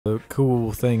The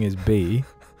cool thing is B.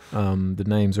 The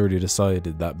name's already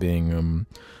decided, that being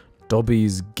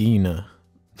Dobby's Gina.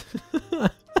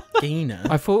 Gina?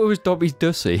 I thought it was Dobby's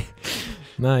Dussy.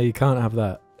 No, you can't have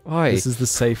that. Why? This is the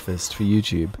safest for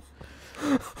YouTube.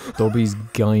 Dobby's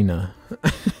Gina.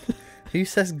 Who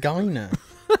says Gina?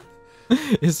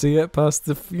 You see it past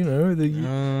the, you know,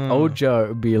 the old jar, it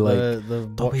would be like, the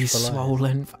Dobby's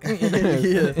swollen.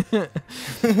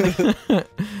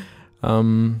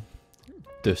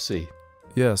 Dussy.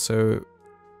 Yeah, so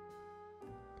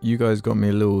you guys got me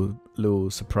a little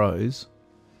surprise.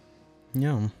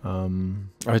 Yeah.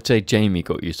 I'd say Jamie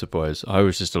got you surprised. I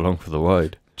was just along for the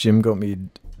ride. Jim got me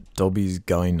Dobby's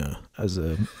Gina as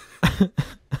a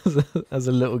as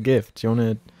a little gift. Do you want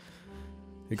to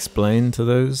explain to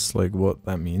those like what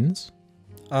that means?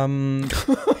 I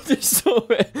just saw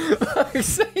it. I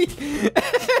see.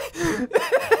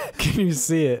 Can you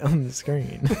see it on the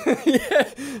screen? Yeah.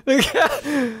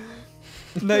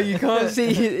 No, you can't see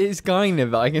it's Gina,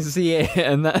 but I can see it,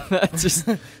 and that just.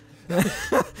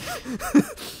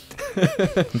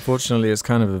 Unfortunately, it's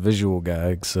kind of a visual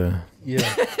gag, so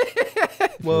Yeah.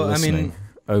 Well, I mean,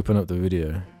 open up the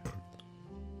video.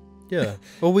 yeah.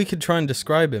 Well, we could try and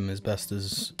describe him as best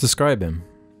as. Describe him.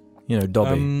 You know,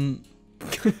 Dobby.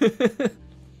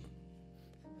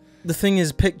 The thing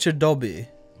is, picture Dobby,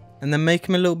 and then make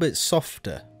him a little bit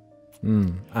softer.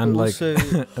 And But like, also,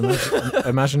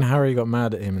 imagine Harry got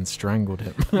mad at him and strangled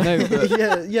him. No,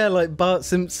 but yeah, like Bart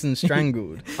Simpson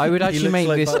strangled. I would He actually looks make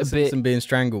like this Bart a bit. Simpson being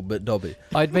strangled, but Dobby.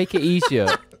 I'd make it easier.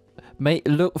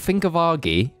 Think of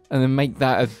Argy, and then make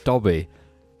that a Dobby.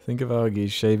 Think of Argy,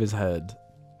 shave his head.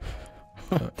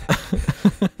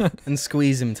 And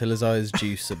squeeze him till his eyes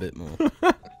juice a bit more.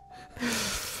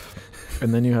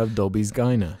 And then you have Dobby's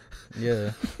Gina.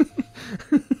 Yeah.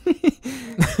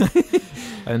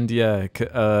 And yeah,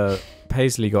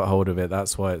 Paisley got hold of it.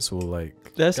 That's why it's all like.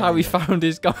 That's how we found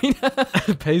his Gina.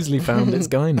 Paisley found its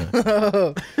Gina.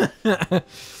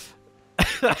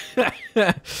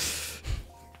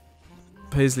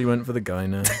 Paisley went for the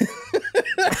Gina.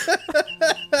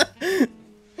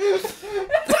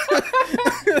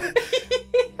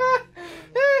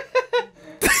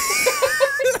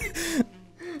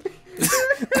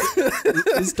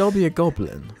 Is Dobby a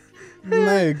goblin?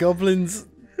 No, goblins.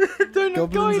 Don't know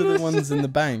Goblins are the Ginas. ones in the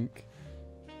bank.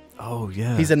 Oh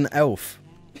yeah. He's an elf.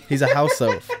 He's a house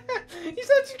elf.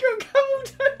 He's actually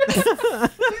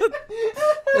got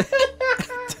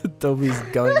cold. Dobby's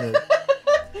Gina.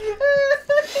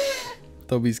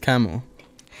 Dobby's camel.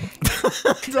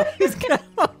 Dobby's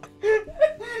camel.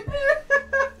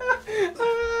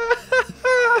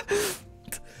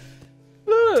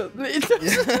 Look, it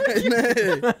doesn't. No.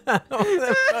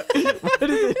 Why did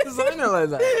they design it like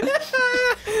that?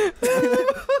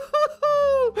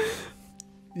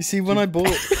 You see, when I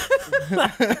bought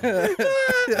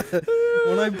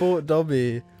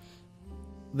Dobby,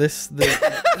 the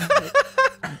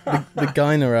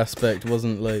Gina aspect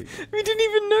wasn't like We didn't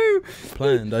even know.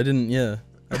 planned. I didn't. Yeah,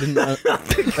 I didn't.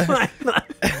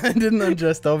 I didn't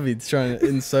undress Dobby to try and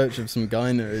in search of some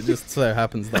Gina. It just so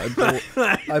happens that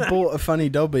I bought a funny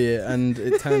Dobby, and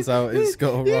it turns out it's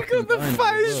got a You rocking got the Gina.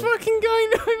 fattest fucking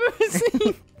Gina I've ever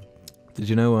seen. Did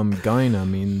you know Gina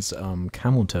means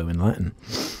camel toe in Latin?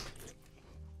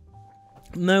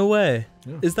 No way.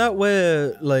 Yeah. Is that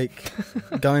where like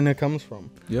Gina comes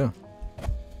from? Yeah.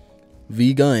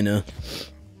 Gina.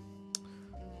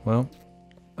 Well,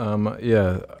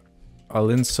 yeah. I'll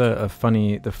insert the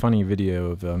funny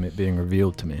video of it being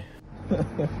revealed to me.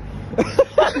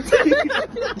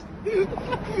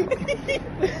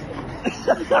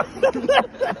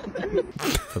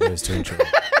 For those to enjoy.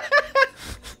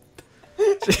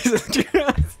 Jesus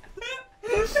Christ.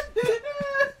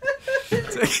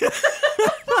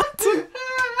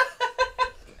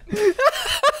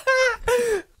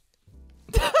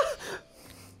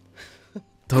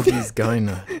 Dobby's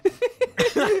Gina.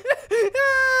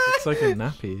 It's like a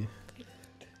nappy.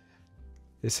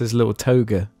 It's his little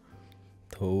toga.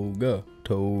 Toga.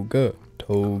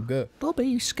 Dobby,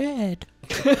 you scared?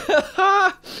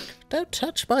 Don't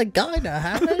touch my Gina,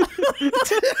 Harry.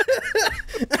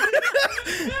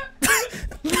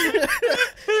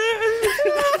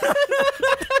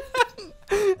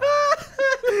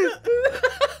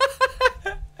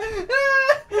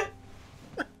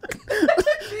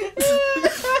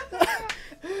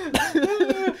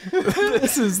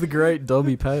 This is the great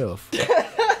Dobby payoff.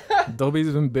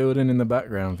 Dobby's been building in the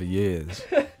background for years.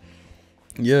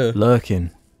 Yeah.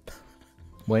 Lurking.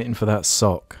 Waiting for that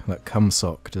sock, that cum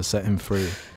sock, to set him free.